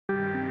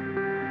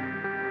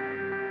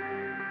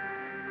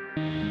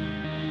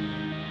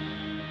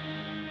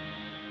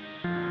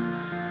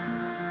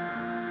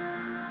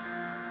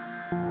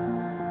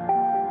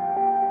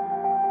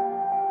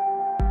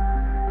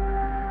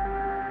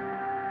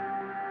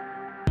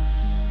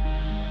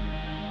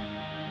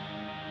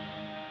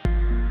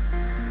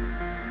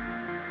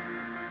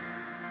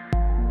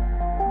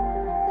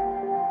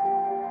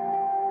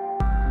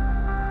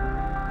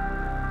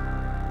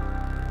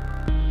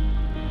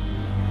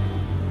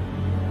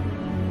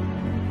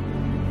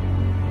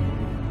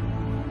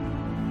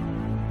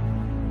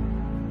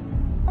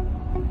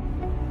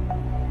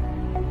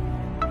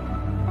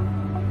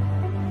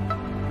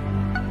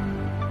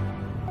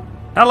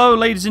Hello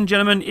ladies and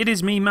gentlemen, it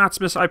is me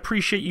Maximus. I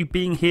appreciate you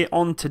being here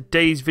on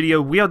today's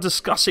video. We are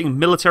discussing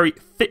military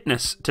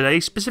fitness today,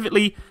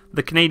 specifically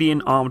the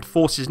Canadian Armed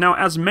Forces. Now,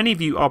 as many of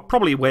you are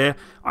probably aware,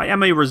 I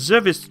am a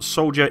reservist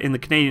soldier in the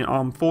Canadian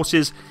Armed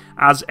Forces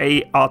as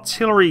a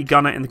artillery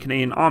gunner in the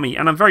Canadian Army,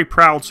 and I'm a very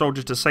proud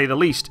soldier to say the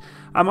least.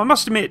 I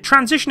must admit,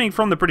 transitioning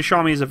from the British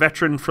Army as a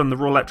veteran from the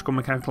Royal Electrical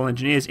Mechanical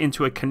Engineers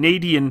into a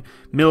Canadian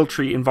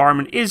military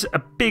environment is a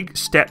big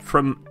step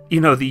from,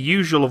 the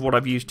usual of what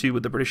I've used to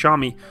with the British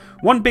Army.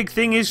 One big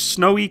thing is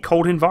snowy,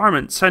 cold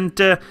environments, and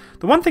the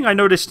one thing I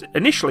noticed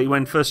initially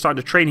when first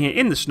started to train here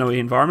in the snowy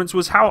environments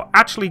was how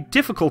actually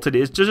difficult it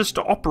is just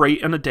to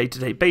operate on a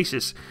day-to-day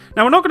basis.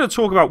 Now, we're not going to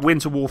talk about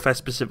winter warfare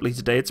specifically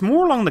today. It's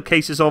more along the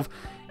cases of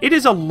it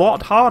is a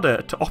lot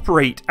harder to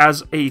operate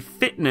as a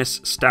fitness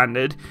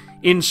standard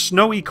in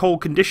snowy, cold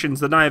conditions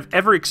than I have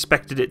ever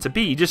expected it to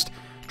be. Just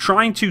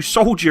trying to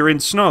soldier in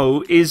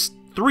snow is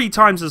 3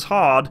 times as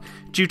hard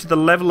due to the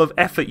level of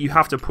effort you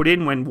have to put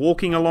in when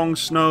walking along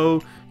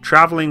snow,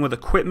 traveling with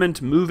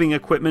equipment, moving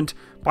equipment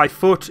by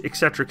foot,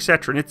 etc,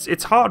 etc. And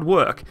it's hard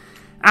work.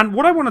 And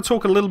what I want to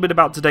talk a little bit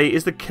about today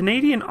is the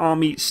Canadian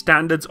Army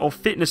standards of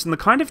fitness and the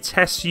kind of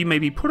tests you may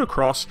be put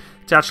across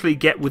to actually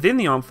get within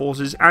the armed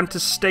forces and to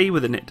stay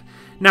within it.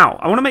 Now,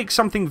 I want to make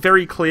something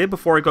very clear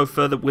before I go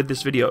further with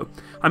this video.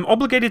 I'm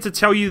obligated to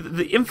tell you that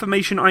the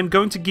information I'm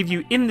going to give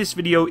you in this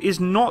video is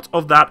not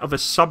of that of a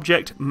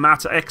subject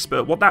matter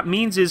expert. What that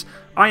means is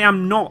I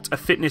am not a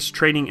fitness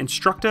training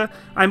instructor.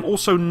 I'm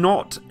also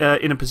not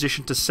in a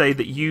position to say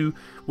that you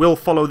will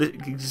follow the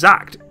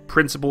exact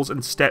principles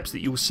and steps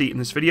that you will see in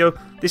this video.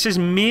 This is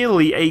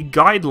merely a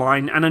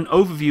guideline and an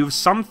overview of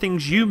some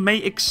things you may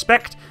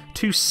expect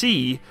to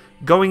see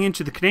going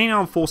into the Canadian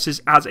Armed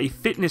Forces as a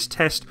fitness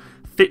test,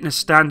 fitness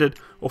standard,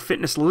 or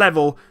fitness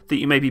level that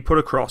you may be put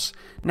across.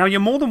 Now, you're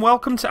more than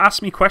welcome to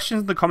ask me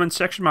questions in the comments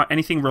section about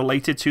anything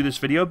related to this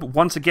video, but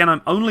once again,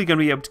 I'm only going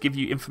to be able to give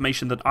you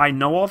information that I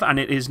know of, and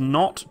it is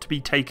not to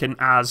be taken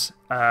as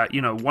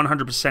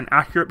 100%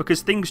 accurate,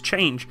 because things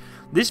change.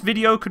 This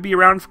video could be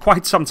around for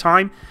quite some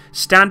time.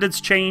 Standards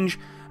change,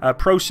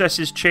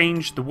 processes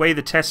change, the way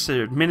the tests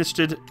are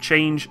administered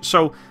change,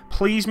 so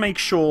please make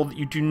sure that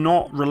you do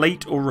not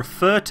relate or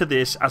refer to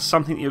this as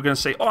something that you're going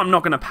to say, oh, I'm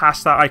not going to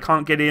pass that, I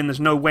can't get in, there's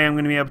no way I'm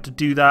going to be able to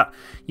do that.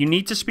 You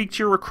need to speak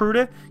to your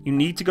recruiter, you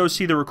need to go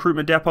see the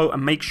recruitment depot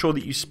and make sure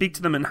that you speak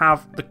to them and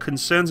have the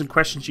concerns and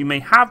questions you may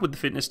have with the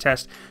fitness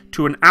test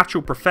to an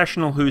actual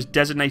professional who is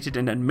designated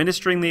in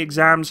administering the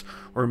exams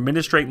or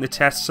administrating the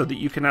tests so that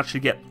you can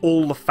actually get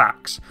all the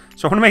facts.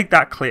 So I want to make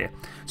that clear.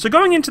 So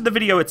going into the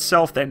video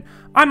itself then,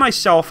 I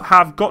myself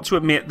have got to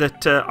admit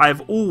that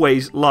I've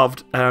always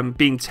loved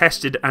being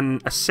tested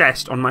and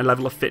assessed on my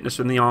level of fitness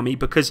in the Army,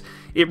 because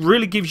it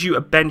really gives you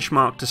a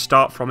benchmark to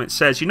start from. It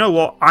says, you know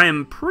what, I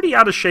am pretty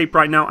out of shape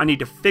right now, I need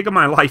to figure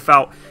my life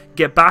out,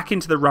 get back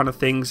into the run of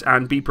things,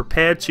 and be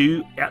prepared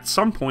to, at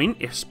some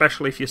point,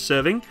 especially if you're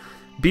serving,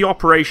 be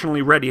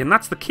operationally ready. And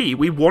that's the key.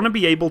 We want to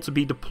be able to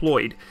be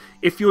deployed.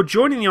 If you're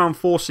joining the armed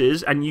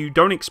forces and you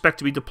don't expect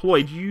to be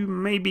deployed, you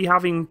may be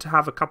having to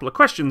have a couple of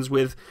questions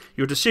with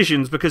your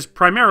decisions, because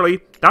primarily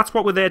that's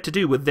what we're there to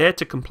do. We're there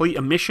to complete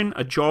a mission,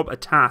 a job, a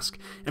task.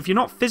 If you're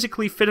not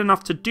physically fit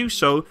enough to do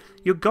so,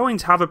 you're going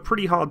to have a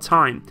pretty hard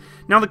time.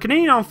 Now, the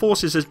Canadian Armed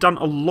Forces has done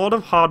a lot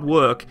of hard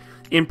work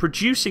in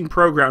producing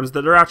programs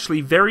that are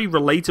actually very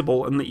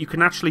relatable and that you can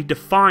actually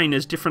define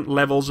as different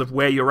levels of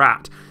where you're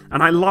at.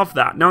 And I love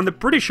that. Now, in the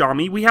British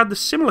Army, we had the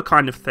similar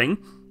kind of thing.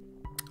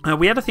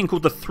 We had a thing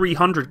called the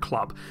 300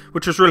 Club,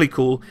 which was really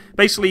cool.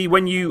 Basically,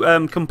 when you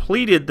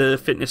completed the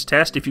fitness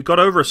test, if you got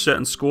over a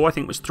certain score, I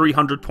think it was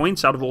 300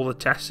 points out of all the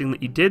testing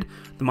that you did,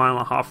 the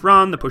mile-and-a-half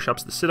run, the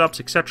push-ups, the sit-ups,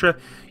 etc.,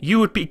 you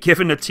would be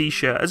given a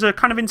t-shirt as a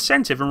kind of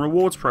incentive and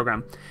rewards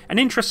program. And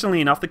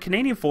interestingly enough, the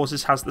Canadian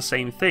Forces has the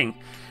same thing.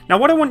 Now,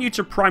 what I want you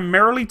to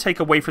primarily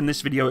take away from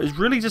this video is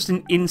really just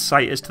an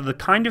insight as to the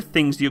kind of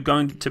things you're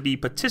going to be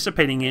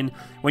participating in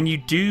when you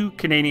do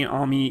Canadian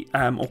Army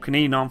or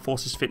Canadian Armed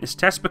Forces fitness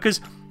tests, because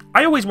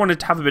I always wanted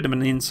to have a bit of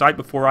an insight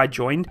before I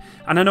joined,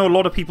 and I know a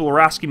lot of people were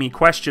asking me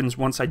questions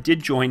once I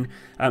did join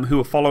who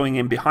were following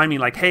in behind me,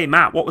 like, hey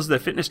Matt, what was the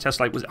fitness test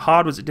like? Was it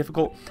hard? Was it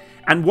difficult?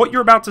 And what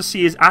you're about to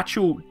see is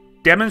actual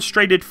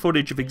demonstrated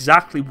footage of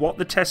exactly what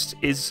the test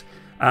is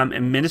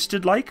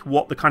administered like,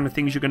 what the kind of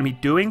things you're going to be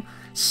doing,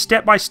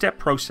 step-by-step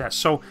process.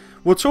 So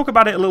we'll talk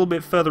about it a little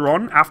bit further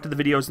on after the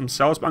videos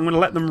themselves, but I'm going to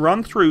let them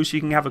run through so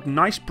you can have a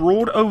nice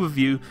broad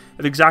overview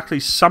of exactly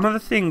some of the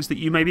things that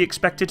you may be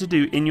expected to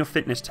do in your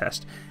fitness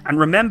test. And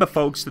remember,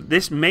 folks, that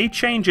this may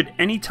change at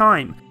any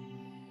time.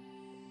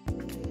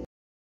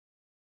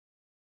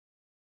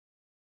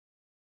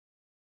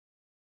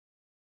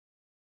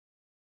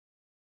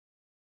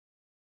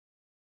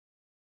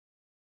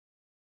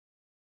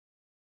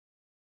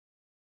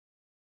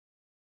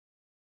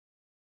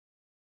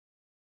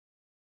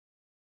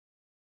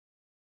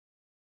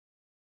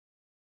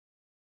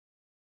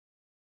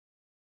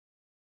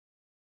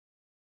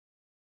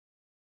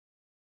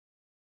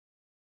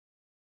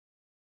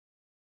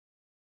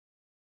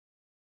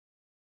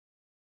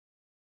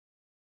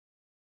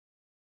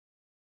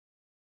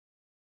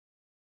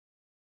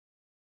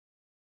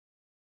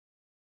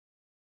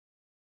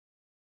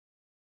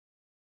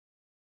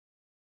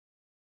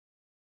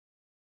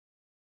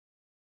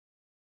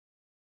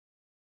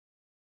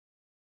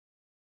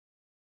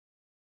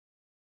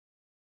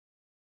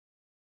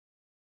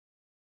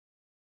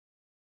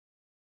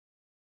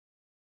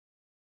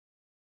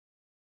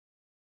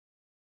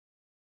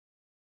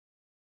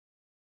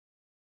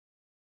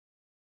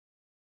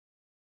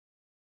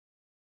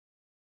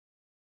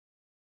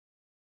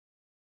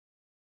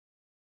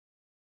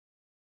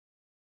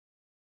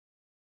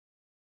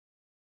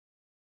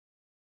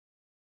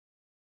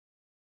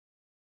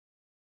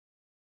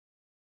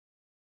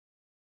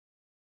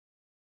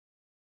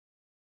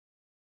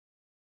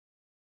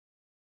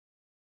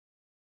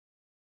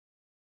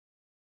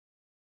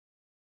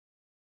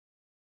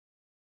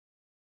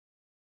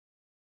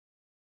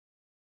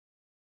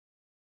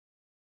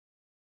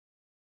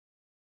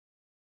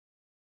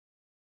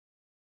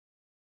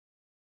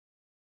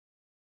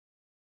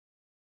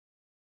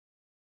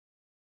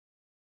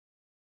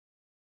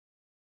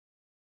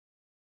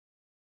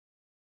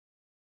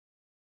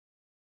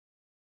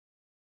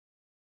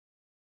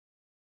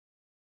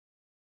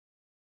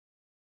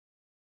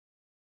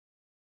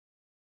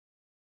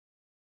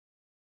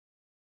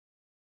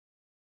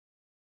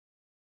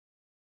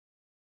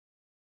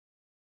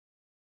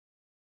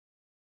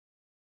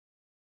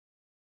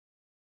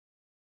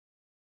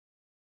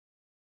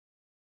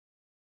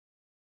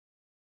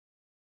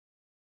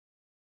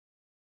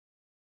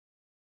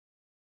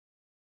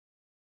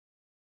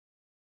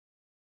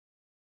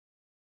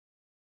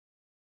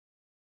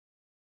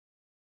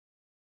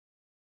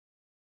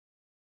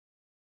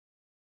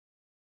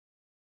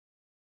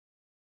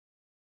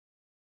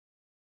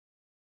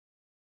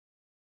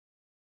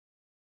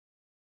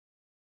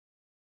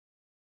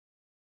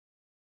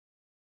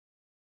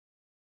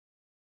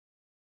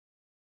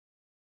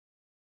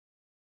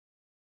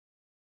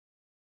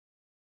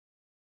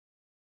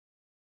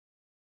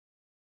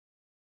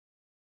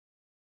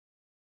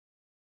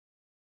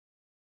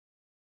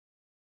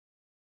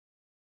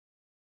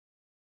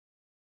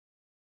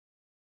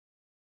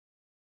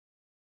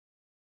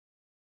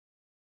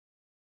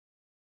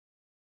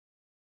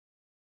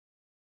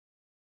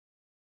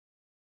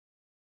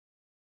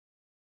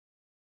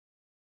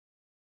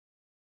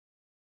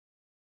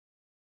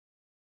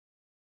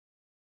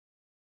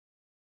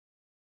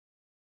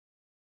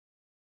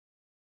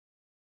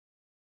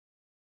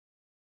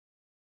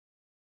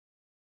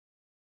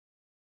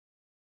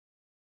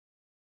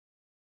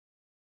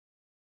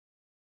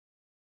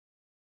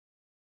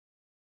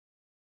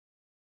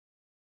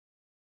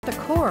 At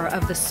the core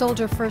of the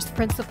Soldier First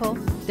principle,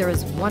 there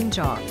is one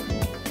job.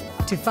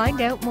 To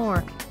find out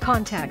more,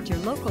 contact your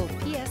local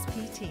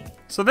PSP team.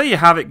 So there you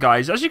have it,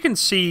 guys. As you can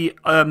see,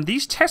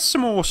 these tests are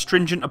more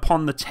stringent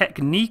upon the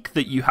technique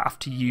that you have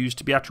to use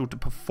to be able to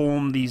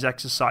perform these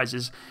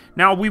exercises.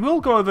 Now, we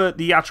will go over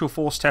the actual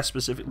force test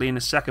specifically in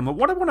a second, but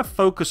what I want to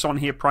focus on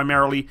here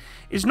primarily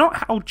is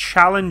not how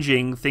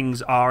challenging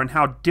things are and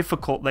how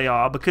difficult they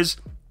are, because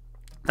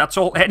that's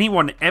all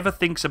anyone ever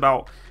thinks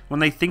about when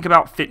they think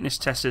about fitness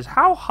tests is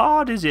how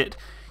hard is it?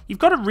 You've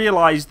got to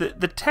realize that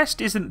the test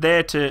isn't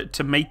there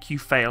to make you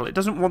fail. It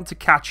doesn't want to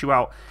catch you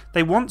out.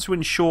 They want to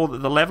ensure that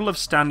the level of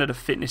standard of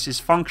fitness is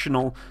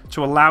functional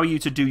to allow you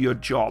to do your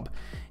job.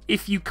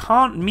 If you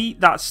can't meet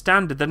that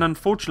standard, then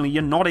unfortunately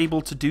you're not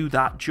able to do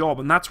that job,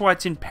 and that's why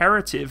it's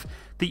imperative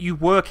that you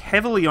work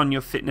heavily on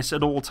your fitness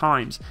at all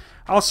times.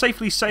 I'll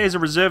safely say as a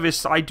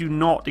reservist, I do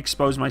not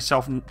expose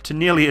myself to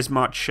nearly as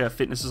much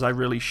fitness as I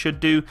really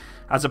should do,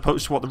 as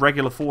opposed to what the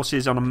regular force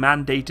is on a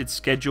mandated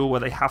schedule where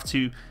they have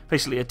to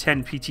basically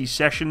attend PT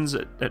sessions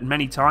at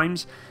many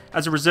times.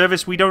 As a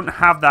reservist, we don't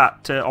have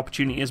that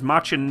opportunity as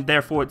much, and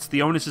therefore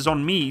the onus is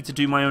on me to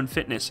do my own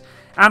fitness.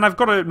 And I've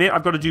got to admit,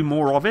 I've got to do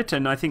more of it,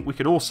 and I think we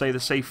could all say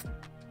the safe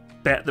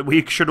bet that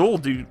we should all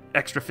do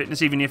extra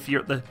fitness. Even if you're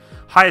at the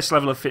highest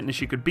level of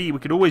fitness you could be, we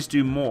could always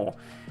do more.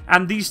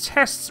 And these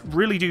tests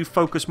really do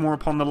focus more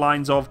upon the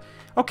lines of,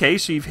 okay,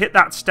 so you've hit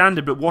that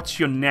standard, but what's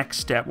your next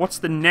step? What's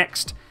the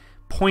next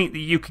point that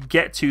you could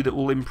get to that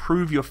will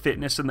improve your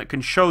fitness and that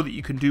can show that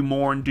you can do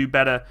more and do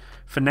better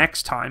for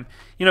next time?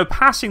 You know,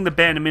 passing the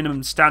bare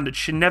minimum standard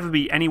should never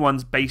be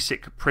anyone's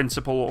basic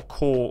principle or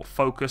core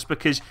focus,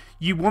 because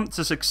you want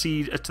to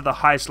succeed to the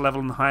highest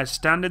level and the highest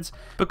standards,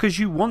 because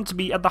you want to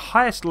be at the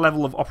highest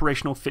level of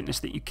operational fitness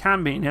that you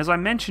can be. And as I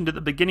mentioned at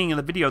the beginning of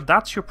the video,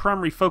 that's your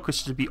primary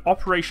focus, to be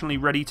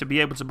operationally ready to be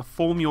able to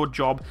perform your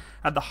job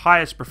at the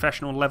highest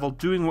professional level,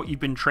 doing what you've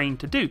been trained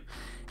to do.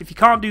 If you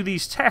can't do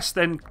these tests,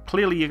 then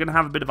clearly you're going to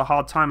have a bit of a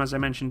hard time, as I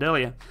mentioned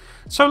earlier.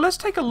 So let's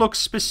take a look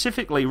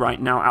specifically right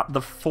now at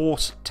the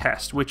force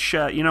test, which,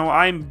 you know,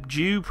 I'm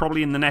due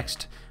probably in the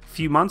next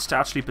few months to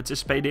actually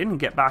participate in and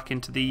get back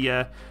into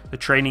the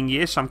training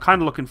year, so I'm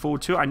kind of looking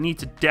forward to it. I need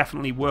to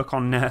definitely work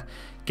on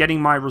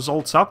getting my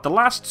results up. The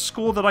last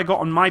score that I got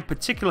on my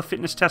particular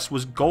fitness test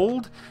was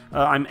gold.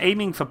 I'm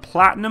aiming for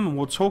platinum, and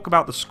we'll talk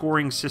about the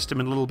scoring system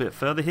in a little bit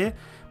further here.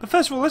 But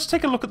first of all, let's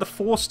take a look at the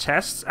force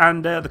tests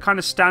and the kind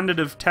of standard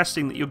of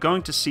testing that you're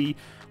going to see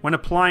when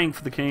applying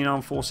for the Canadian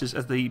Armed Forces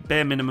as the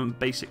bare minimum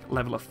basic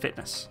level of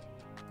fitness.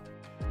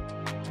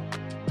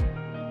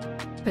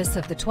 The purpose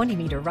of the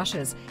 20-meter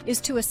rushes is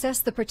to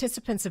assess the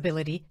participant's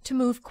ability to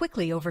move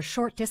quickly over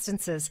short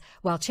distances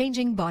while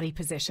changing body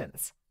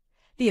positions.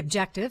 The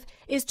objective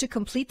is to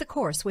complete the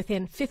course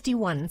within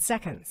 51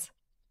 seconds.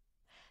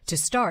 To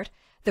start,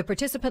 the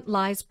participant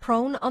lies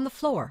prone on the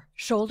floor,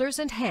 shoulders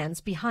and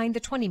hands behind the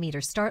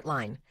 20-meter start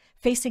line,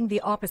 facing the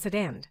opposite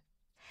end.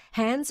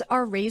 Hands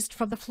are raised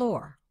from the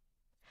floor.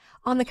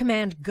 On the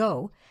command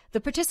 "Go,"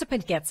 the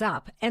participant gets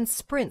up and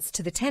sprints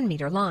to the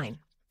 10-meter line.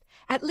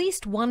 At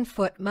least one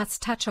foot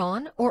must touch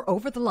on or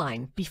over the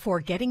line before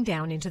getting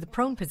down into the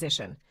prone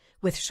position,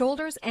 with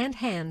shoulders and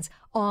hands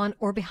on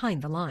or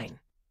behind the line.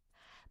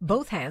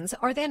 Both hands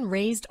are then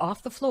raised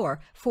off the floor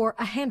for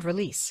a hand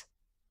release.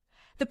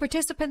 The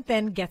participant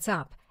then gets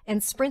up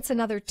and sprints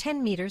another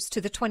 10 meters to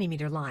the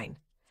 20-meter line.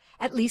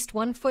 At least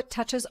one foot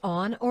touches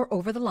on or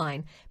over the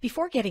line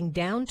before getting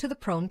down to the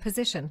prone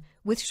position,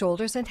 with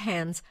shoulders and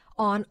hands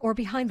on or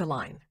behind the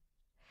line.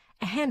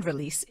 A hand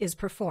release is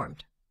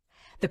performed.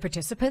 The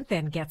participant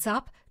then gets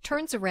up,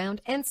 turns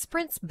around, and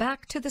sprints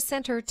back to the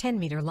center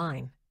 10-meter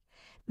line.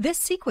 This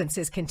sequence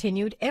is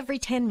continued every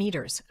 10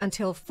 meters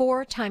until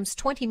 4 times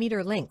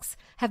 20-meter lengths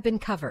have been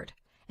covered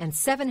and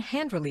 7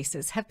 hand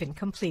releases have been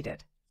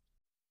completed.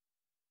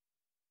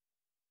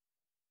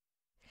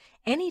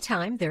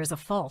 Anytime there is a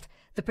fault,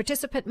 the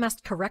participant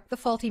must correct the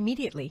fault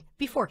immediately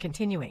before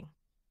continuing.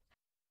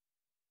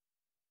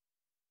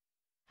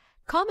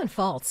 Common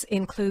faults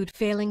include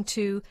failing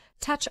to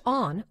touch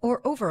on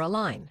or over a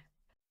line,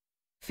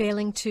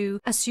 failing to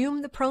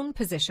assume the prone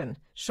position,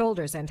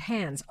 shoulders and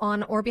hands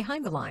on or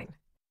behind the line,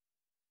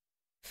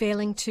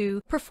 failing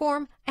to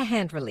perform a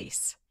hand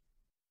release.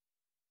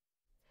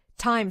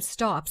 Time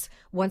stops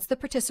once the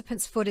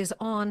participant's foot is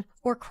on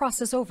or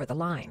crosses over the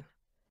line.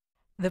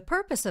 The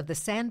purpose of the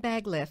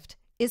sandbag lift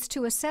is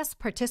to assess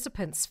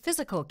participants'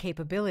 physical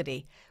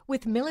capability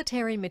with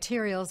military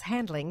materials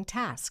handling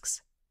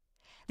tasks.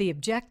 The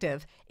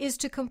objective is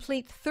to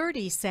complete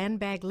 30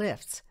 sandbag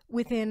lifts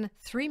within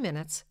 3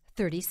 minutes,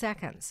 30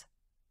 seconds.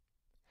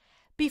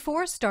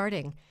 Before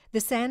starting, the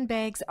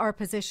sandbags are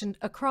positioned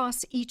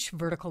across each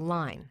vertical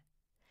line.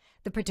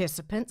 The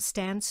participant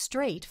stands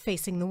straight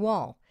facing the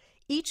wall,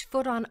 each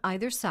foot on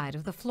either side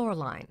of the floor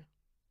line.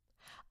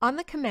 On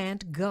the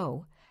command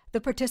 "Go," the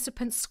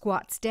participant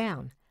squats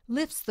down,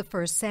 lifts the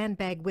first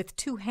sandbag with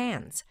 2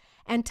 hands,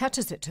 and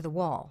touches it to the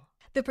wall.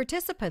 The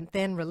participant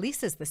then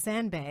releases the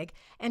sandbag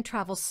and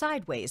travels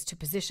sideways to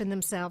position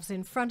themselves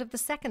in front of the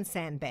second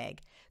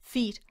sandbag,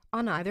 feet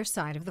on either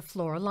side of the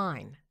floor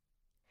line.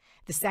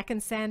 The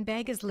second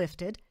sandbag is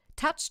lifted,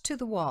 touched to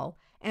the wall,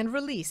 and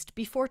released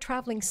before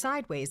traveling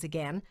sideways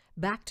again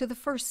back to the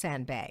first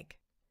sandbag.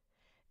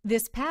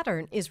 This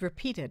pattern is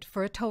repeated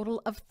for a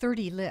total of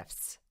 30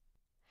 lifts.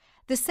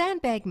 The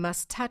sandbag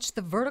must touch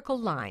the vertical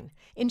line,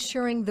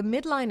 ensuring the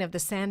midline of the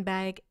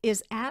sandbag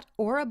is at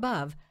or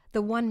above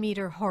the 1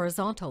 meter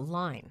horizontal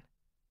line.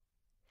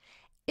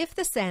 If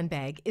the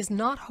sandbag is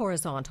not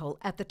horizontal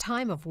at the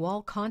time of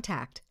wall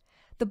contact,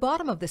 the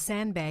bottom of the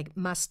sandbag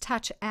must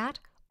touch at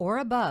or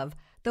above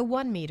the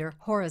 1 meter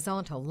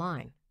horizontal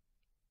line.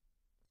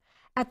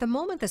 At the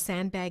moment the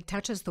sandbag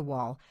touches the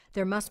wall,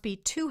 there must be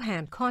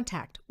two-hand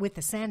contact with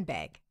the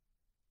sandbag.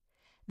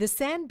 The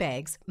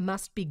sandbags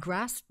must be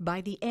grasped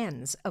by the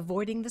ends,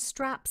 avoiding the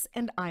straps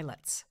and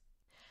eyelets.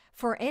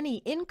 For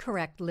any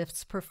incorrect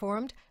lifts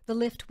performed, the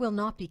lift will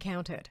not be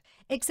counted.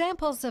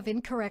 Examples of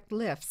incorrect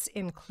lifts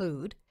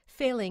include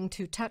failing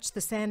to touch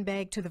the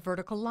sandbag to the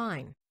vertical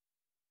line,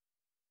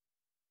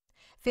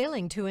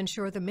 failing to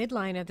ensure the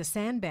midline of the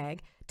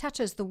sandbag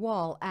touches the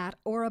wall at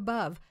or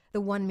above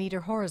the 1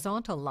 meter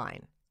horizontal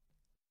line,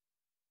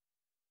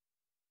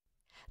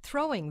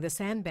 throwing the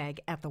sandbag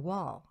at the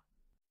wall,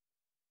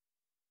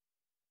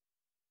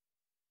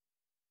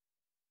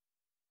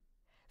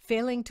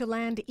 failing to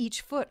land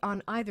each foot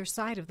on either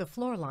side of the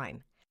floor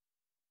line,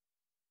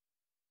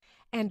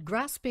 and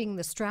grasping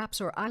the straps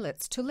or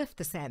eyelets to lift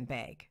the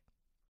sandbag.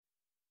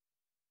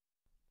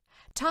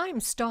 Time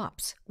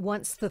stops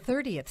once the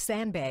 30th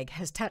sandbag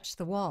has touched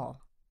the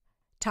wall.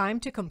 Time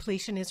to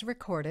completion is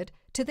recorded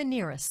to the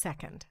nearest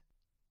second.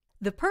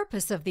 The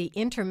purpose of the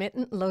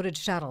intermittent loaded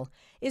shuttle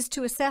is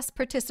to assess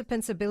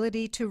participants'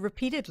 ability to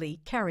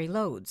repeatedly carry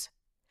loads.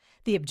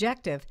 The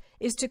objective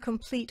is to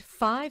complete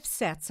 5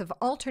 sets of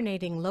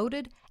alternating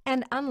loaded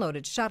and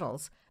unloaded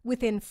shuttles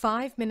within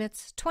 5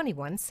 minutes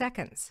 21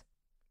 seconds.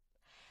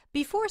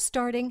 Before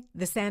starting,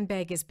 the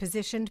sandbag is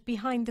positioned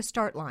behind the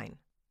start line.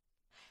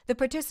 The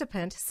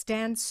participant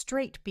stands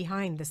straight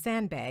behind the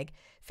sandbag,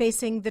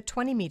 facing the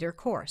 20-meter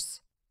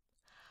course.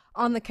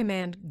 On the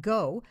command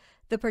 "Go,"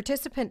 the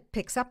participant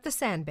picks up the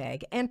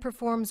sandbag and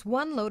performs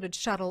 1 loaded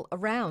shuttle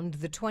around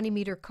the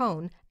 20-meter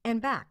cone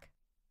and back.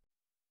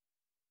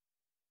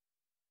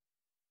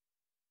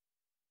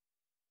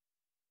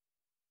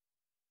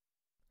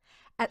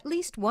 At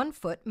least 1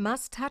 foot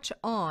must touch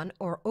on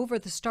or over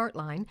the start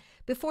line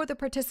before the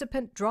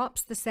participant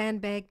drops the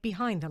sandbag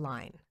behind the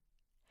line.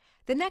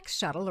 The next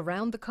shuttle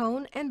around the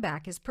cone and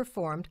back is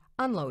performed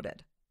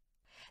unloaded.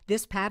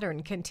 This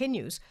pattern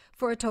continues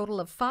for a total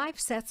of 5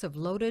 sets of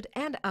loaded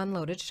and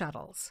unloaded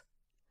shuttles.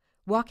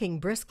 Walking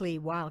briskly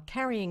while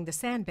carrying the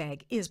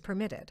sandbag is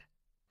permitted.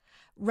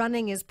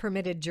 Running is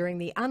permitted during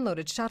the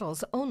unloaded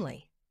shuttles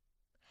only.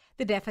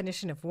 The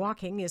definition of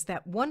walking is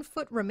that 1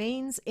 foot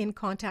remains in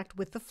contact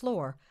with the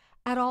floor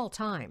at all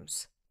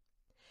times.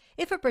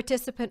 If a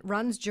participant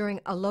runs during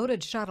a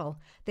loaded shuttle,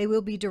 they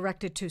will be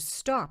directed to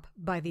stop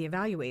by the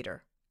evaluator.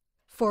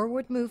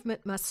 Forward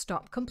movement must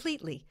stop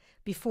completely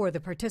before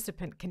the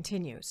participant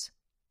continues.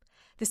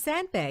 The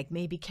sandbag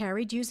may be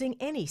carried using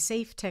any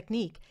safe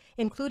technique,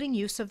 including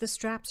use of the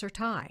straps or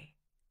tie.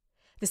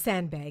 The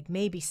sandbag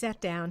may be set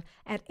down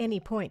at any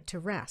point to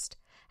rest.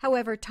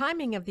 However,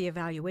 timing of the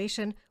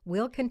evaluation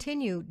will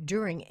continue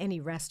during any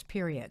rest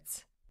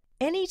periods.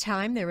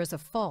 Anytime there is a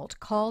fault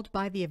called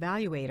by the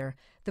evaluator,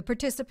 the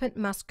participant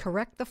must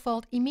correct the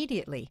fault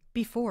immediately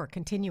before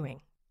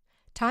continuing.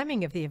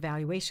 Timing of the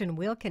evaluation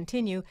will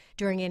continue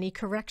during any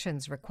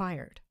corrections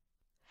required.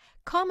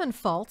 Common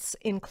faults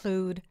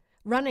include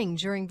running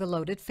during the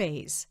loaded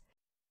phase,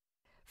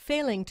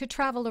 failing to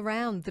travel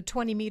around the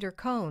 20-meter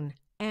cone,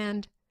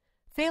 and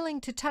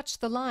failing to touch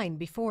the line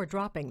before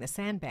dropping the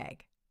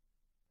sandbag.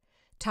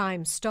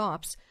 Time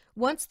stops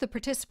once the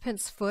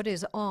participant's foot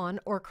is on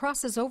or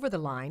crosses over the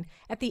line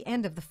at the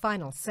end of the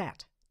final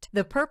set.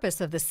 The purpose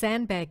of the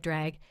sandbag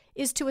drag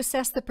is to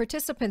assess the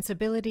participant's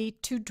ability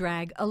to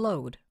drag a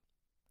load.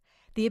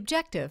 The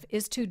objective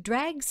is to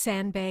drag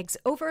sandbags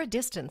over a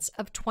distance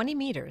of 20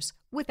 meters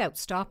without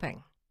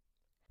stopping.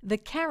 The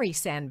carry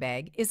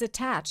sandbag is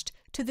attached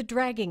to the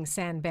dragging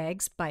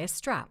sandbags by a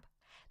strap.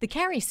 The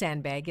carry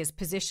sandbag is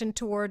positioned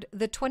toward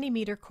the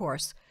 20-meter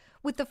course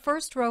with the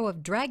first row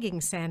of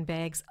dragging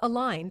sandbags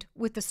aligned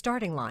with the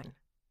starting line.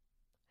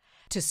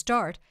 To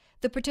start,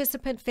 the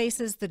participant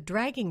faces the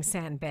dragging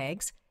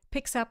sandbags,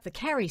 picks up the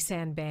carry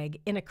sandbag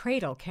in a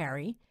cradle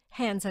carry,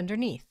 hands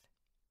underneath.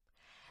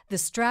 The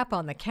strap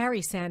on the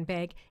carry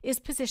sandbag is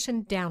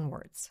positioned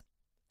downwards.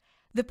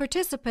 The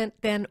participant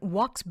then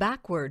walks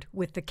backward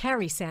with the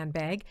carry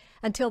sandbag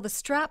until the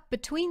strap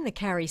between the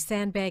carry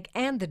sandbag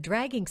and the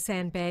dragging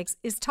sandbags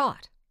is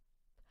taut.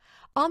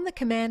 On the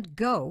command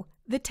 "Go,"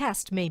 the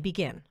test may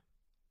begin.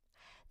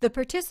 The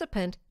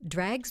participant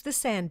drags the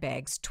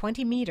sandbags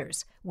 20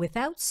 meters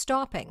without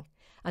stopping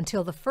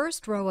until the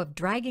first row of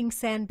dragging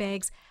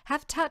sandbags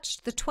have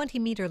touched the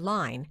 20-meter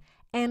line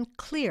and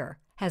 "clear"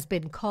 has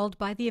been called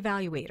by the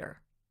evaluator.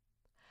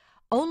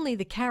 Only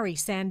the carry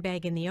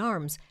sandbag in the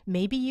arms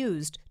may be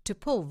used to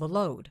pull the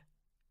load.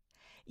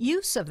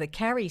 Use of the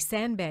carry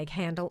sandbag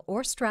handle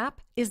or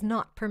strap is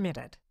not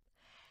permitted.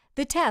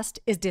 The test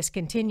is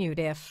discontinued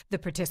if the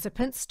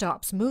participant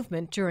stops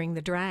movement during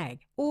the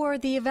drag, or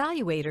the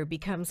evaluator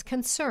becomes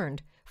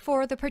concerned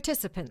for the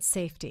participant's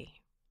safety.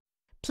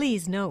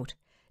 Please note,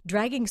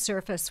 dragging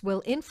surface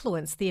will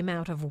influence the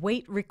amount of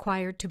weight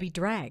required to be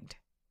dragged.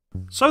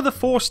 So the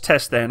force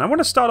test then, I want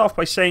to start off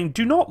by saying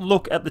do not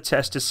look at the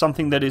test as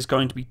something that is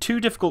going to be too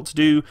difficult to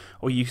do,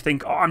 or you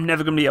think, oh, I'm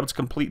never going to be able to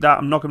complete that,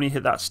 I'm not going to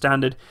hit that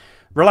standard.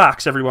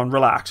 Relax, everyone,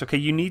 relax, okay?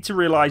 You need to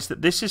realize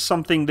that this is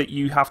something that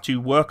you have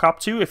to work up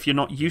to. If you're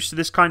not used to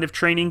this kind of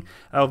training,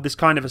 of this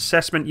kind of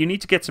assessment, you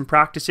need to get some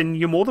practice in.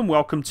 You're more than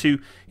welcome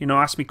to,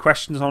 ask me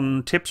questions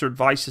on tips or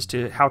advice as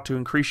to how to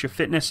increase your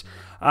fitness.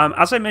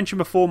 As I mentioned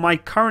before, my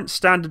current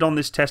standard on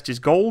this test is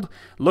gold,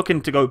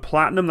 looking to go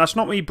platinum. That's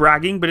not me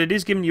bragging, but it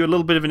is giving you a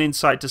little bit of an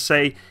insight to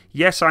say,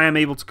 yes, I am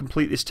able to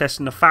complete this test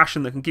in a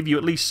fashion that can give you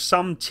at least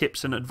some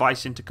tips and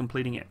advice into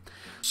completing it.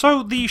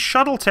 So the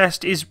shuttle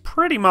test is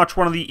pretty much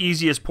one of the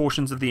easiest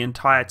portions of the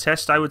entire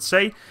test, I would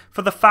say,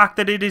 for the fact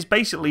that it is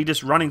basically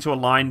just running to a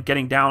line,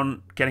 getting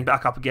down, getting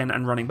back up again,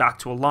 and running back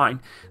to a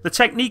line. The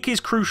technique is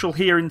crucial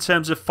here in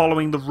terms of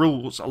following the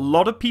rules. A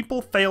lot of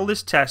people fail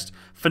this test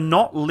for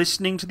not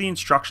listening to the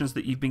instructions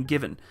that you've been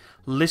given.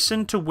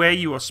 Listen to where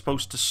you are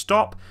supposed to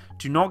stop.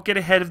 Do not get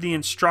ahead of the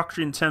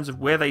instructor in terms of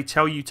where they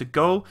tell you to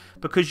go,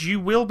 because you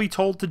will be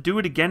told to do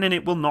it again and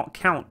it will not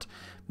count.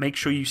 Make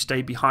sure you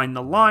stay behind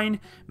the line.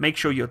 Make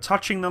sure you're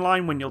touching the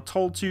line when you're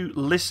told to.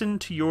 Listen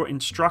to your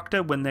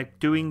instructor when they're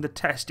doing the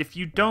test. If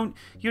you don't,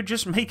 you're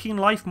just making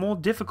life more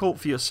difficult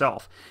for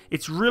yourself.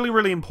 It's really,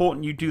 really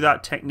important you do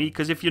that technique,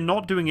 because if you're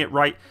not doing it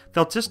right,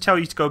 they'll just tell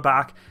you to go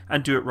back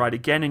and do it right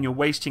again, and you're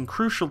wasting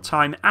crucial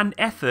time and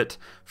effort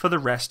for the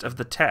rest of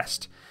the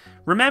test.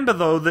 Remember,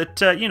 though,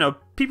 that,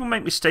 people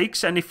make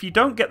mistakes, and if you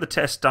don't get the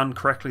test done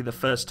correctly the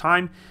first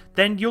time,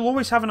 then you'll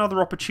always have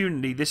another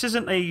opportunity. This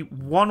isn't a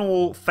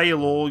one-all,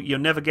 fail-all, you'll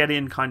never get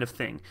in kind of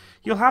thing.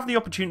 You'll have the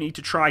opportunity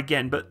to try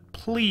again, but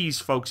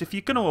please, folks, if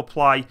you're going to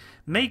apply,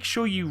 make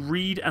sure you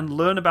read and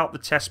learn about the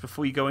test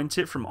before you go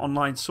into it from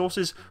online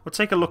sources, or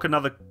take a look at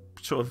another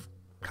sort of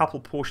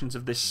couple portions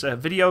of this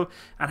video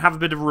and have a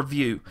bit of a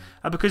review,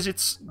 because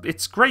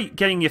it's great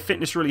getting your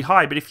fitness really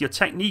high, but if your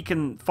technique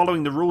and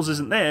following the rules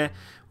isn't there,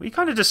 well, you're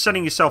kind of just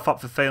setting yourself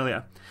up for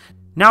failure.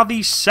 Now,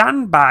 the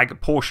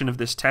sandbag portion of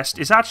this test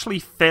is actually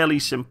fairly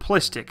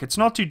simplistic. It's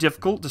not too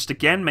difficult. Just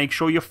again, make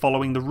sure you're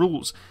following the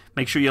rules.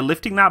 Make sure you're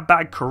lifting that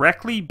bag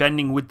correctly,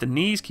 bending with the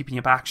knees, keeping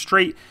your back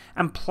straight,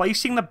 and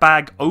placing the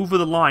bag over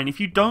the line. If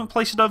you don't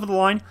place it over the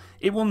line,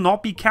 it will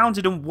not be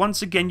counted, and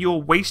once again, you're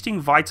wasting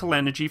vital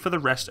energy for the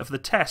rest of the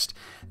test.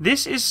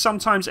 This is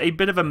sometimes a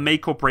bit of a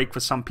make or break for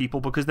some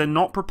people because they're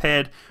not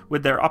prepared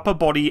with their upper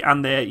body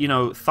and their,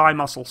 thigh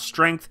muscle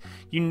strength.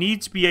 You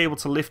need to be able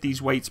to lift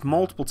these weights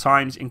multiple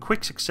times in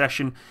quick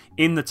succession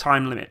in the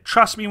time limit.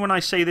 Trust me when I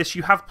say this,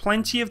 you have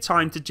plenty of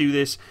time to do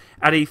this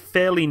at a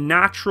fairly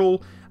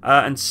natural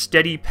and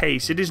steady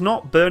pace. It is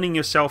not burning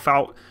yourself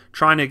out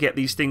trying to get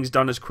these things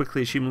done as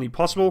quickly as humanly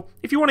possible.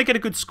 If you want to get a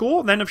good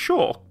score, then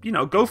sure,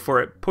 go for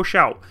it, push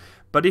out.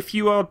 But if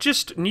you are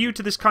just new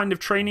to this kind of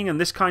training and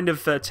this kind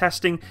of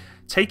testing,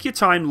 take your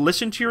time,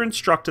 listen to your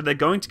instructor. They're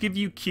going to give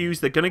you cues,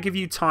 they're going to give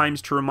you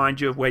times to remind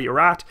you of where you're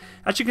at.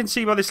 As you can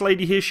see by this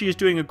lady here, she is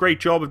doing a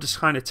great job of just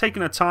kind of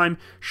taking her time,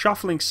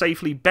 shuffling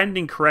safely,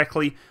 bending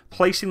correctly,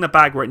 placing the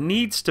bag where it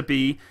needs to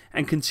be,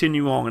 and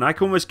continue on. And I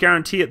can almost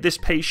guarantee at this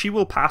pace she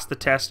will pass the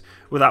test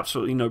with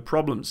absolutely no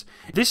problems.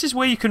 This is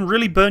where you can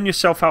really burn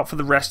yourself out for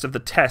the rest of the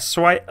test.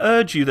 So I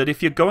urge you that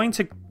if you're going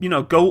to,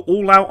 go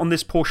all out on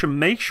this portion,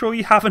 make sure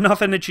you have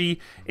enough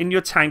energy in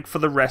your tank for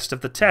the rest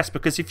of the test.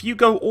 Because if you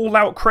go all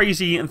out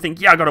crazy and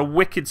think, yeah, I got a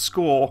wicked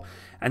score,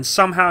 and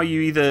somehow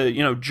you either,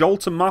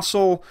 jolt a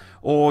muscle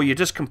or you're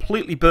just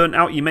completely burnt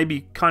out, you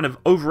maybe kind of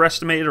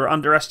overestimated or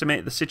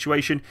underestimated the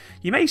situation,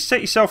 you may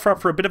set yourself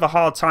up for a bit of a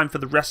hard time for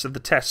the rest of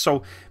the test.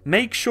 So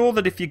make sure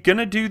that if you're going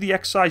to do the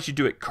exercise, you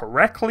do it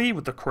correctly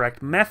with the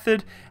correct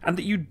method, and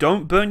that you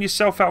don't burn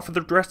yourself out for the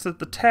rest of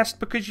the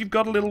test because you've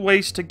got a little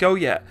ways to go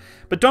yet.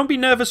 But don't be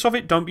nervous of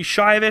it, don't be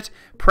shy of it,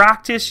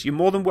 practice. You're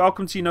more than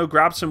welcome to,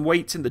 grab some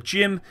weights in the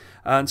gym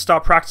and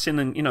start practicing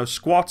and,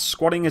 squats.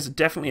 Squatting is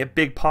definitely a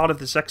big part of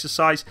this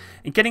exercise,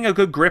 and getting a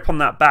good grip on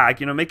that bag,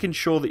 making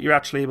sure that you're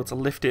actually able to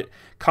lift it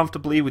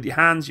comfortably with your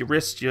hands, your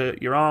wrists,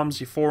 your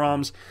arms, your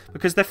forearms,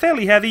 because they're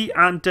fairly heavy,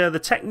 and the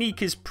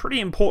technique is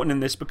pretty important in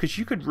this because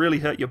you could really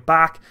hurt your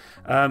back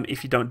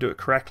if you don't do it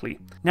correctly.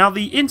 Now,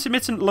 the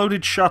intermittent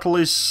loaded shuttle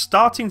is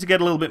starting to get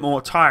a little bit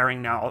more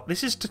tiring now.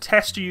 This is to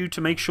test you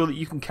to make sure that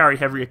you can carry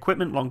heavy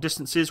equipment long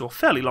distances or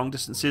fairly long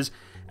distances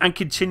and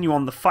continue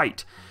on the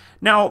fight.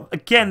 Now,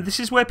 again, this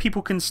is where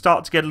people can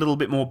start to get a little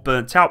bit more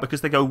burnt out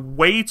because they go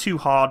way too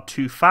hard,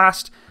 too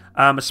fast,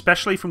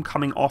 especially from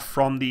coming off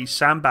from the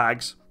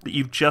sandbags that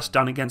you've just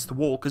done against the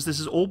wall, because this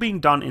is all being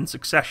done in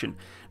succession.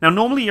 Now,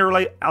 normally you're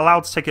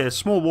allowed to take a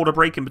small water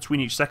break in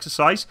between each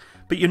exercise,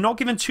 but you're not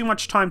given too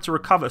much time to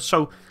recover.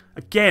 So,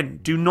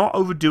 again, do not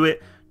overdo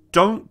it.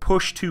 Don't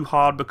push too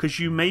hard because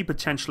you may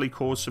potentially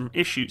cause some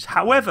issues.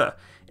 However,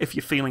 If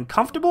you're feeling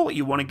comfortable,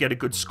 you want to get a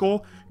good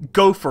score,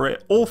 go for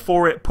it, all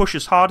for it, push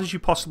as hard as you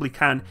possibly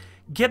can,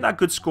 get that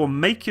good score,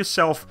 make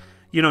yourself,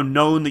 you know,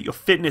 known that your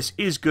fitness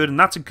is good, and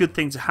that's a good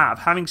thing to have.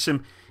 Having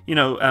some, you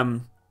know,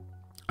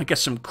 I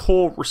guess some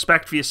core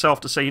respect for yourself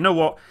to say, you know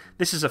what,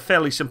 this is a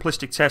fairly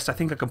simplistic test, I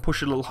think I can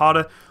push it a little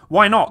harder.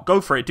 Why not?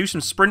 Go for it. Do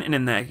some sprinting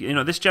in there. You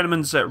know, this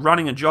gentleman's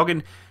running and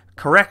jogging,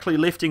 correctly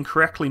lifting,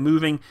 correctly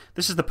moving.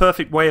 This is the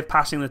perfect way of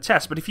passing the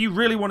test. But if you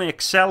really want to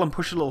excel and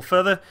push a little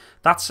further,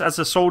 that's as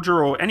a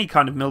soldier or any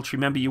kind of military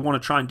member you want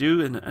to try and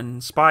do and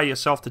inspire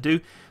yourself to do,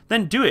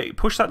 then do it.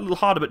 Push that a little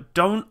harder, but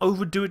don't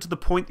overdo it to the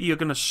point that you're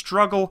going to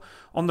struggle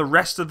on the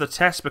rest of the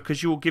test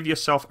because you will give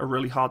yourself a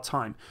really hard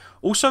time.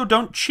 Also,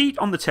 don't cheat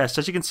on the test.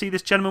 As you can see,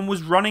 this gentleman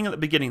was running at the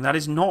beginning. That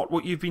is not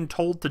what you've been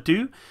told to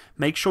do.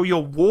 Make sure you're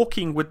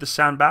walking with the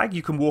sandbag.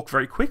 You can walk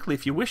very quickly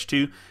if you wish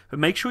to, but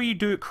make sure you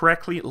do it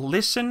correctly.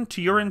 Listen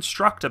to your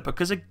instructor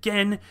because,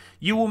 again,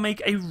 you will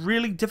make a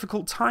really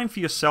difficult time for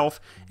yourself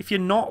if you're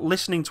not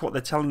listening to what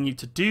they're telling you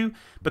to do,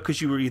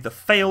 because you will either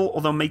fail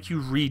or they'll make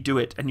you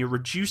redo it, and you're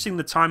reducing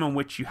the time on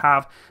which you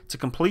have to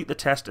complete the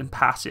test and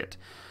pass it.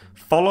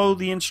 Follow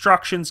the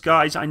instructions,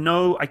 guys. I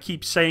know I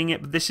keep saying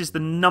it, but this is the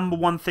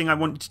 #1 thing I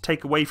want you to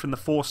take away from the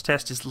force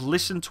test is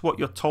listen to what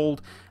you're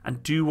told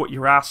and do what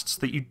you're asked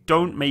so that you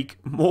don't make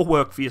more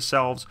work for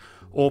yourselves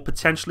or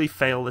potentially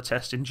fail the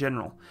test in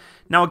general.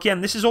 Now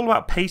again, this is all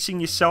about pacing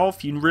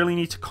yourself. You really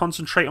need to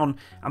concentrate on,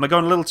 am I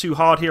going a little too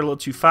hard here, a little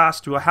too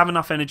fast? Do I have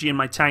enough energy in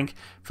my tank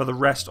for the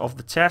rest of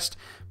the test?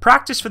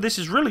 Practice for this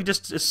is really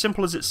just as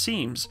simple as it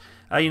seems.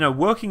 You know,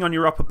 working on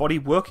your upper body,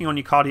 working on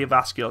your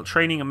cardiovascular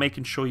training, and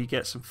making sure you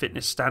get some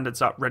fitness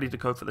standards up ready to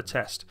go for the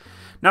test.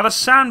 Now, the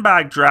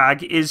sandbag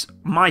drag is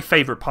my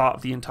favorite part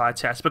of the entire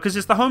test because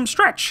it's the home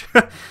stretch.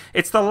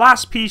 It's the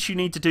last piece you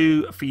need to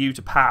do for you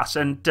to pass,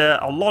 and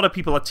a lot of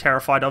people are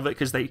terrified of it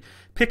because they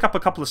pick up a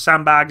couple of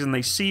sandbags and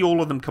they see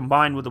all of them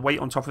combined with the weight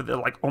on top of it. They're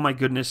like, oh my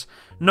goodness,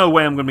 no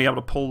way I'm going to be able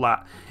to pull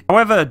that.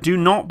 However, do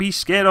not be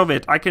scared of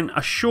it. I can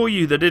assure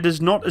you that it is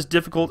not as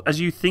difficult as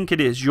you think it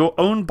is. Your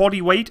own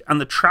body weight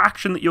and the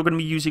traction that you're going to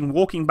be using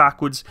walking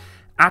backwards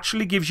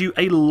actually gives you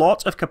a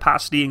lot of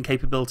capacity and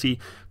capability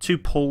to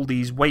pull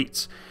these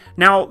weights.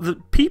 Now, the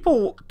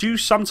people do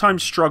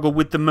sometimes struggle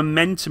with the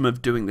momentum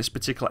of doing this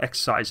particular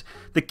exercise.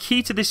 The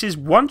key to this is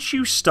once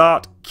you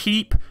start,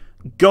 keep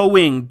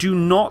going. Do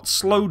not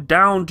slow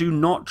down. Do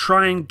not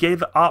try and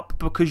give up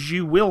because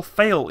you will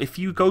fail. If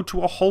you go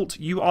to a halt,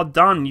 you are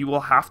done. You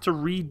will have to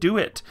redo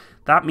it.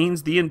 That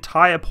means the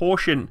entire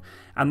portion.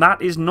 And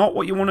that is not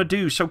what you want to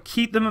do. So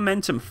keep the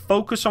momentum.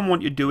 Focus on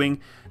what you're doing.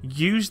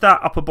 Use that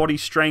upper body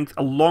strength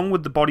along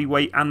with the body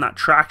weight and that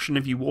traction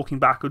of you walking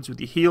backwards with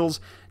your heels.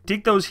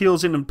 Dig those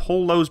heels in and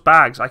pull those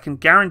bags. I can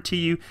guarantee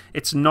you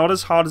it's not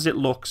as hard as it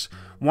looks.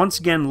 Once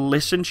again,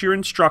 listen to your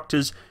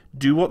instructors.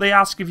 Do what they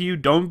ask of you.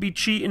 Don't be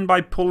cheating by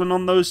pulling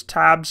on those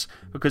tabs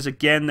because,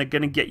 again, they're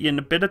going to get you in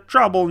a bit of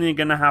trouble and you're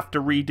going to have to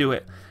redo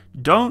it.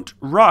 Don't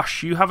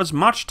rush. You have as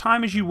much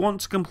time as you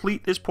want to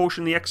complete this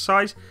portion of the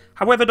exercise.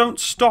 However, don't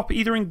stop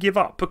either and give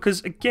up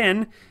because,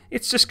 again,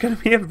 it's just going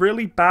to be a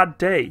really bad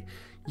day.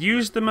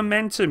 Use the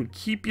momentum.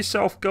 Keep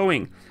yourself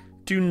going.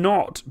 Do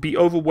not be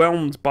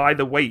overwhelmed by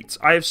the weights.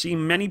 I have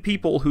seen many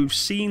people who've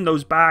seen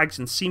those bags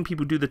and seen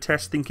people do the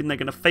test thinking they're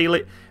going to fail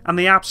it, and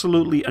they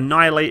absolutely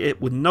annihilate it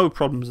with no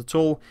problems at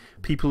all.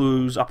 People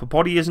whose upper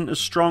body isn't as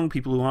strong,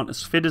 people who aren't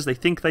as fit as they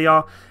think they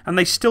are, and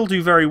they still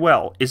do very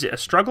well. Is it a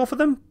struggle for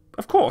them?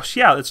 Of course,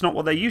 yeah, that's not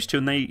what they're used to,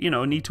 and they,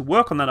 need to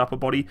work on that upper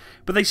body,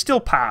 but they still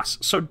pass.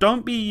 So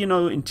don't be,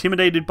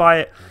 intimidated by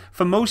it.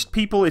 For most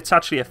people, it's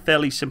actually a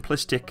fairly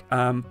simplistic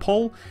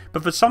pull,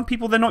 but for some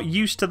people, they're not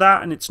used to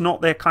that, and it's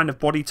not their kind of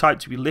body type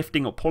to be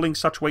lifting or pulling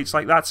such weights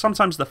like that.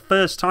 Sometimes the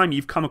first time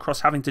you've come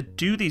across having to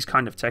do these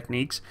kind of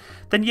techniques,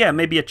 then yeah,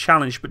 maybe a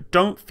challenge, but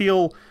don't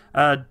feel,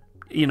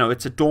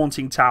 it's a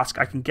daunting task.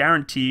 I can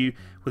guarantee you,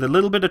 with a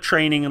little bit of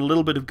training and a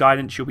little bit of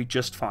guidance, you'll be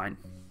just fine.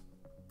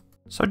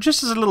 So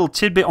just as a little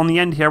tidbit on the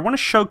end here, I want to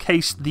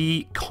showcase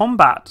the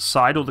combat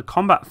side, or the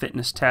combat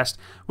fitness test,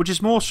 which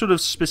is more sort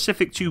of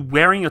specific to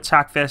wearing your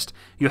tack vest,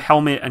 your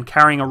helmet, and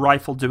carrying a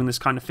rifle doing this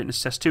kind of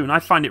fitness test too. And I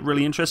find it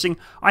really interesting.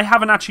 I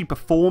haven't actually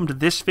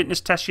performed this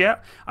fitness test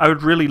yet. I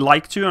would really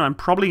like to, and I'm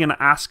probably going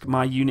to ask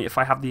my unit if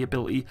I have the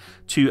ability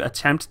to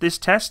attempt this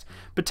test.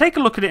 But take a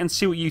look at it and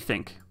see what you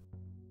think.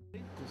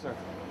 Yes, sir.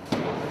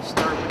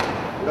 Start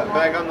that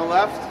bag on the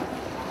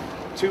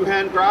left,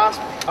 two-hand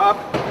grasp,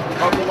 up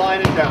the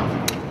line and down.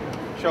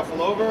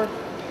 Shuffle over,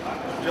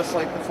 just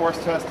like the force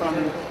test on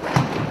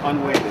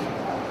unweighted.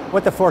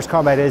 What the force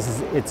combat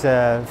is it's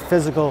a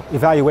physical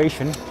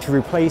evaluation to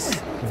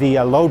replace the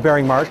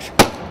load-bearing march,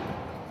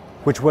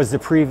 which was the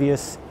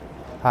previous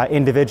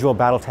individual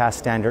battle task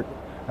standard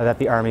that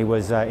the Army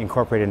was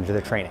incorporated into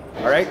their training.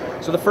 All right,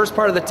 so the first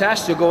part of the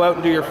test, you'll go out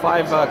and do your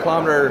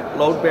 5-kilometer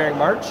load-bearing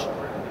march.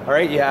 All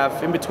right, you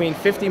have in between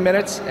 50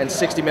 minutes and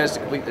 60 minutes to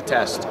complete the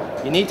test.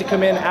 You need to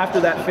come in after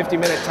that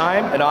 50-minute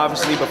time and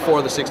obviously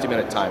before the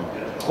 60-minute time.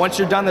 Once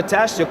you're done the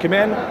test, you'll come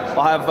in,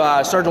 I'll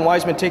have Sergeant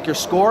Wiseman take your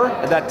score.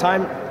 At that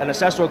time, an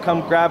assessor will come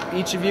grab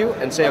each of you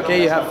and say,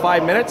 okay, you have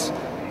 5 minutes.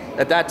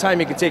 At that time,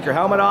 you can take your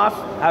helmet off,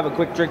 have a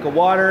quick drink of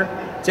water,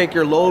 take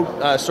your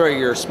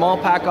your small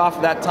pack off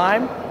at that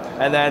time,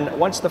 and then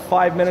once the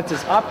 5 minutes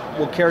is up,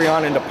 we'll carry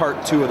on into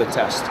part 2 of the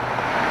test.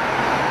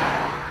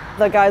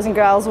 The guys and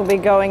gals will be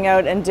going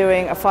out and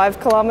doing a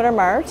 5-kilometer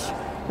march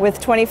with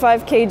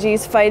 25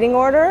 kgs fighting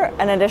order,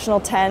 an additional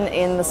 10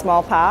 in the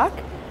small pack.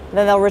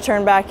 Then they'll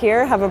return back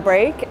here, have a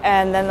break,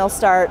 and then they'll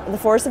start the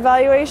force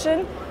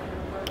evaluation,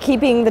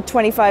 keeping the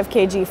 25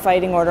 kg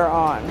fighting order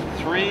on.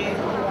 3,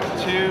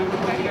 2,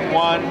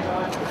 1,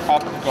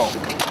 up, go.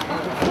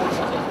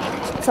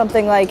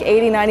 Something like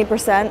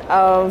 80–90%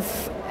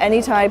 of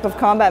any type of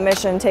combat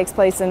mission takes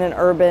place in an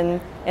urban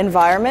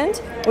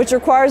environment, which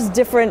requires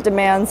different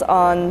demands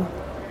on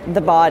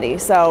the body.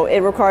 So it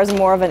requires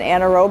more of an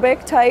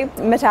anaerobic type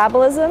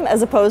metabolism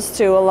as opposed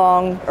to a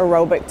long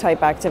aerobic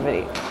type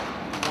activity.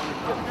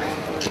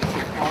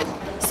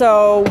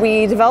 So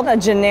we developed a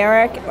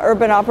generic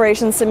urban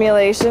operations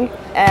simulation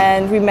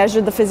and we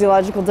measured the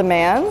physiological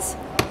demands.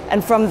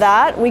 And from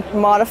that, we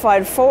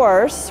modified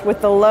force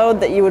with the load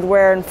that you would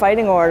wear in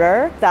fighting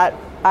order that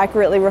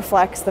accurately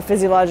reflects the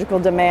physiological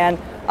demand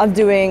of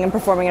doing and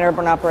performing in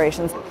urban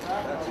operations.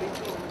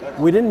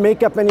 We didn't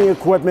make up any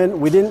equipment,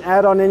 we didn't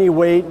add on any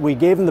weight, we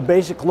gave them the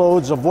basic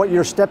loads of what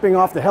you're stepping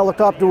off the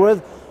helicopter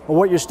with or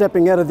what you're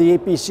stepping out of the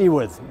APC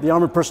with, the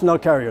Armored Personnel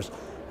Carriers.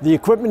 The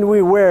equipment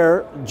we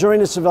wear during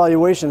this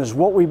evaluation is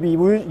what we'd be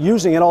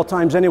using at all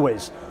times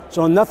anyways,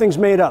 so nothing's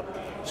made up.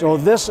 So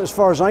this, as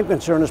far as I'm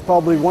concerned, is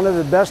probably one of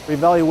the best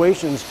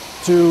evaluations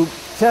to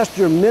test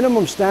your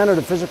minimum standard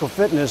of physical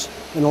fitness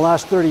in the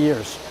last 30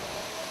 years.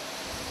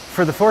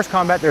 For the force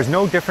combat, there's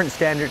no different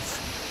standards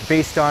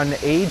based on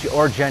age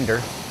or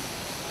gender.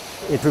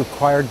 It's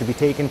required to be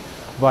taken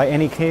by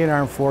any Canadian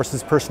Armed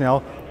Forces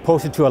personnel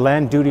posted to a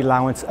land duty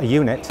allowance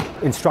unit,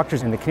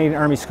 instructors in the Canadian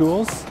Army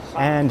schools,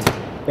 and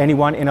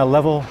anyone in a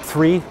level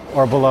 3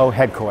 or below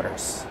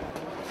headquarters.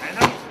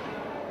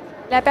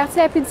 La partie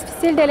la plus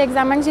difficile de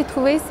l'examen que j'ai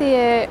trouvé,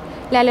 c'est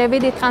la levée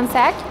des 30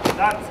 sacs.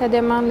 Ça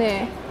demande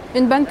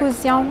une bonne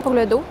position pour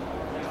le dos.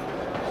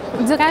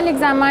 Durant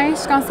l'examen,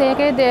 je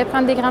conseillerais de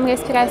prendre des grandes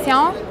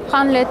respirations,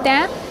 prendre le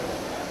temps.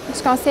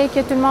 Je conseille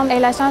que tout le monde ait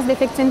la chance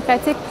d'effectuer une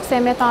pratique pour se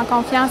mettre en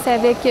confiance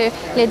avec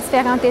les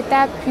différentes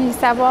étapes, puis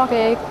savoir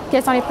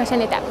quelles sont les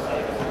prochaines étapes.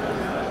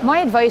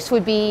 My advice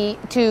would be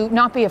to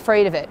not be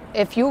afraid of it.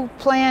 If you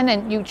plan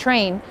and you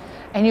train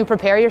and you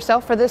prepare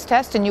yourself for this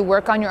test and you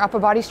work on your upper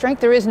body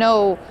strength,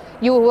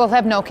 you will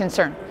have no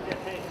concern.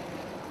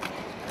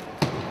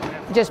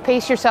 Just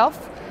pace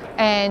yourself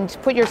and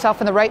put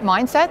yourself in the right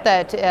mindset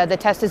that the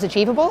test is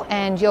achievable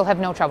and you'll have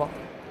no trouble.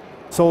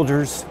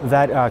 Soldiers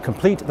that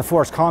complete the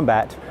force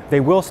combat, they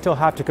will still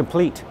have to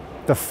complete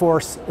the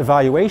force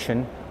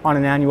evaluation on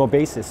an annual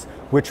basis,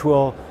 which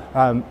will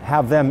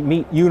have them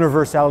meet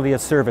universality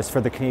of service for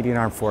the Canadian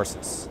Armed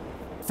Forces.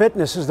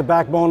 Fitness is the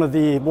backbone of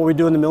what we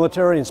do in the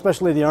military, and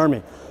especially the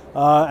Army.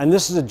 And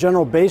this is a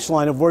general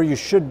baseline of where you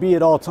should be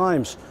at all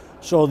times.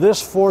 So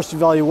this force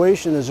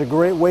evaluation is a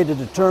great way to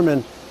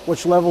determine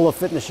which level of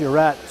fitness you're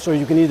at. So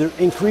you can either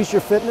increase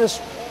your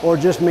fitness or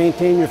just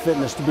maintain your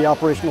fitness to be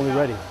operationally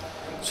ready.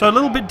 So a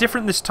little bit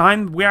different this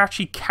time. We're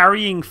actually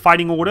carrying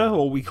fighting order,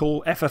 or we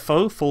call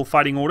FFO, full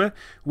fighting order,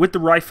 with the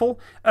rifle,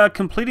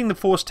 completing the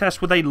force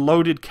test with a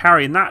loaded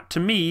carry. And that, to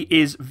me,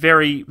 is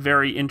very,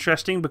 very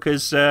interesting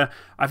because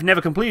I've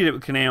never completed it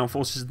with Canadian Armed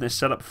Forces in this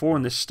setup before,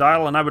 in this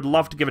style, and I would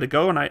love to give it a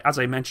go. And as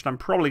I mentioned, I'm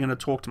probably going to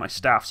talk to my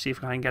staff, see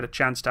if I can get a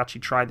chance to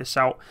actually try this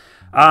out.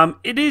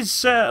 It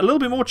is a little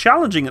bit more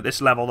challenging at this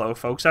level, though,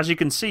 folks. As you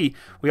can see,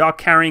 we are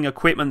carrying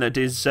equipment that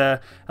is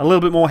a little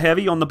bit more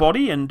heavy on the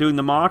body, and doing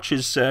the march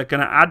is going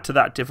to add to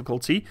that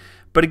difficulty.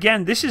 But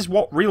again, this is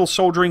what real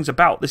soldiering's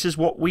about. This is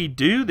what we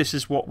do. This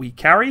is what we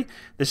carry.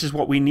 This is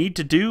what we need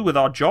to do with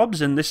our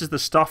jobs. And this is the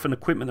stuff and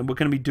equipment that we're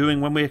going to be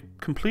doing when we're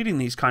completing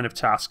these kind of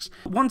tasks.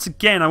 Once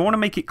again, I want to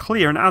make it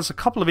clear, and as a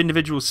couple of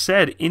individuals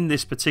said in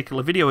this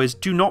particular video, is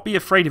do not be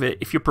afraid of it.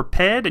 If you're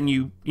prepared and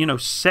you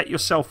set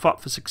yourself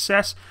up for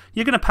success,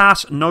 you're going to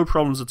pass no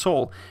problems at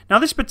all. Now,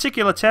 this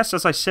particular test,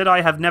 as I said, I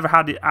have never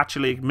had it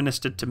actually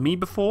administered to me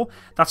before.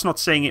 That's not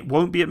saying it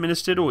won't be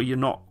administered or you're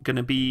not going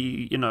to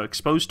be,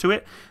 exposed to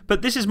it.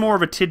 But this is more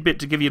of a tidbit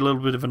to give you a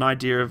little bit of an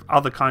idea of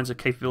other kinds of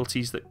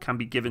capabilities that can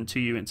be given to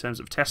you in terms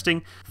of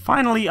testing.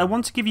 Finally, I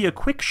want to give you a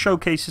quick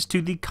showcase as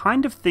to the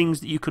kind of things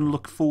that you can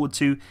look forward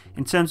to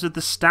in terms of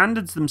the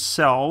standards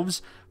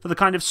themselves for the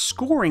kind of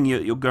scoring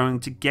you're going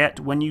to get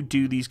when you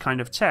do these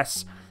kind of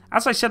tests.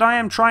 As I said, I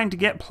am trying to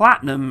get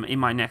platinum in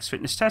my next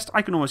fitness test.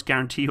 I can almost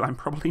guarantee you I'm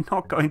probably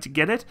not going to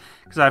get it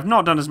because I have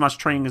not done as much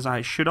training as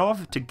I should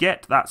have to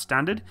get that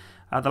standard.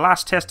 The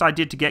last test I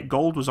did to get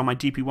gold was on my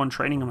DP1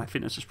 training, and my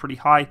fitness is pretty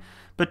high.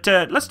 But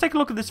let's take a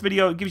look at this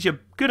video. It gives you a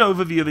good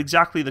overview of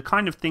exactly the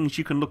kind of things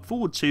you can look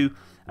forward to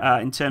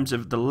in terms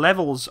of the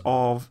levels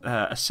of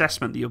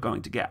assessment that you're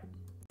going to get.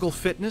 Physical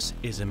fitness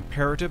is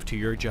imperative to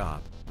your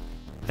job.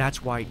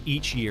 That's why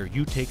each year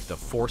you take the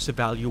force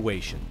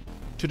evaluation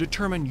to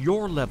determine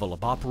your level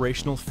of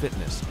operational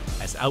fitness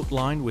as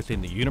outlined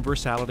within the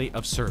universality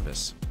of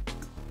service.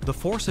 The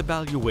force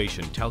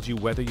evaluation tells you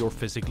whether you're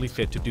physically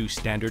fit to do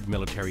standard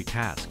military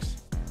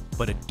tasks,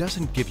 but it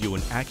doesn't give you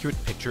an accurate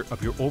picture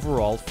of your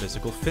overall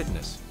physical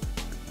fitness.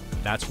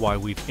 That's why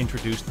we've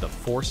introduced the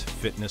Force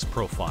Fitness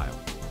Profile,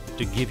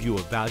 to give you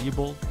a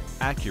valuable,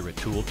 accurate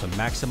tool to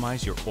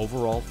maximize your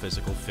overall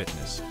physical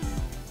fitness.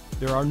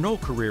 There are no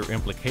career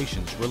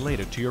implications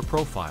related to your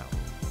profile.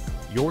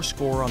 Your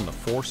score on the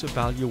Force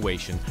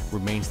Evaluation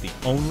remains the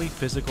only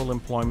physical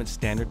employment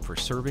standard for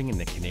serving in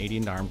the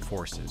Canadian Armed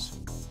Forces.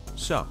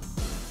 So,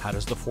 how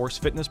does the Force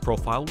Fitness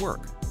Profile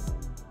work?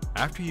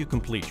 After you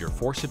complete your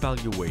Force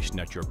Evaluation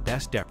at your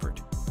best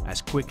effort,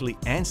 as quickly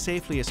and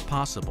safely as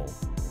possible,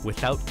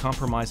 without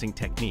compromising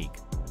technique,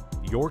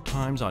 your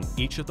times on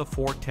each of the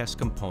 4 test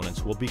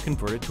components will be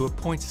converted to a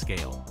point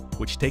scale,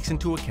 which takes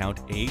into account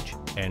age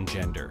and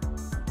gender.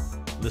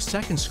 The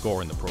second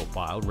score in the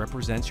profile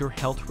represents your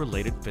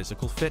health-related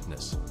physical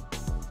fitness.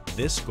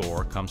 This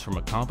score comes from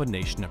a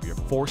combination of your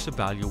Force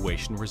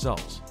Evaluation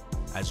results,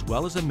 as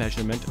well as a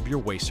measurement of your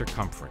waist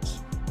circumference.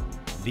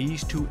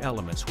 These 2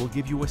 elements will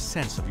give you a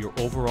sense of your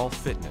overall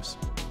fitness,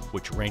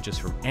 which ranges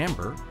from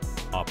amber,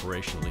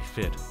 operationally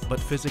fit but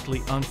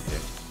physically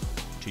unfit,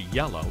 to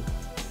yellow,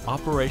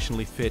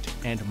 operationally fit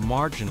and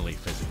marginally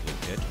physically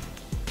fit,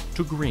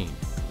 to green,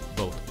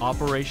 both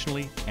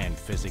operationally and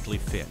physically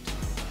fit.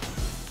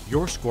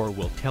 Your score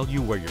will tell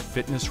you where your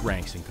fitness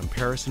ranks in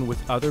comparison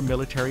with other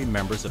military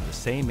members of the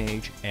same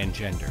age and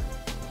gender.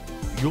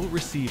 You'll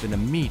receive an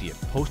immediate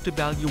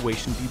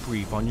post-evaluation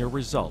debrief on your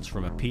results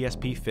from a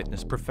PSP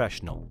fitness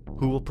professional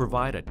who will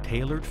provide a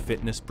tailored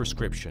fitness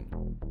prescription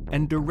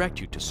and direct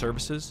you to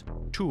services,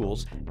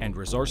 tools, and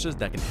resources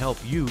that can help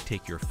you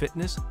take your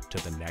fitness to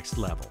the next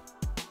level.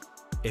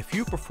 If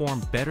you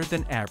perform better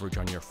than average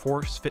on your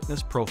Force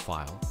Fitness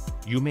Profile,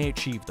 you may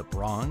achieve the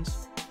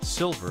bronze,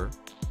 silver,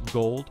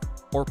 gold,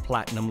 or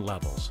platinum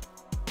levels.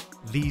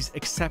 These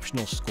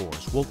exceptional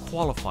scores will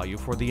qualify you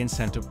for the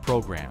incentive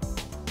program.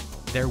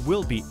 There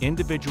will be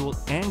individual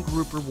and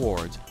group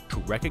rewards to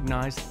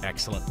recognize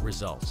excellent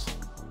results.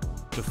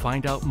 To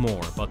find out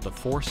more about the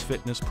Force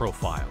Fitness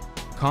Profile,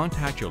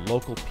 contact your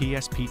local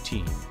PSP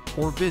team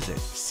or visit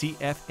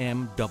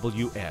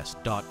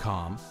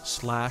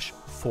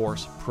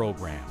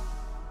cfmws.com/forceprogram.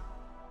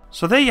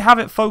 So there you have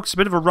it, folks. A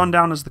bit of a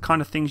rundown as the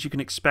kind of things you can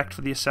expect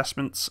for the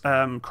assessments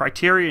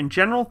criteria in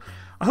general.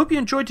 I hope you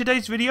enjoyed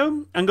today's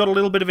video and got a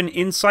little bit of an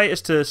insight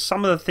as to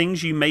some of the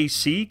things you may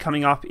see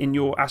coming up in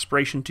your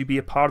aspiration to be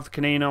a part of the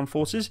Canadian Armed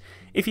Forces.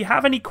 If you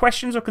have any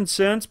questions or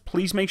concerns,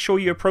 please make sure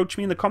you approach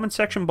me in the comment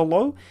section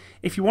below.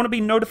 If you want to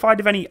be notified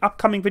of any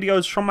upcoming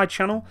videos from my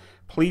channel,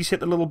 please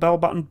hit the little bell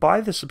button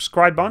by the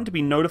subscribe button to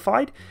be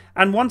notified.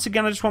 And once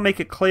again, I just want to make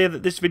it clear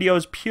that this video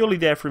is purely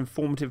there for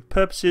informative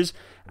purposes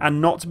and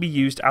not to be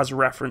used as a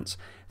reference.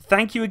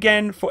 Thank you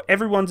again for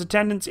everyone's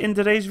attendance in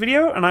today's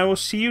video, and I will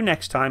see you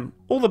next time.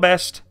 All the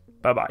best.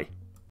 Bye-bye.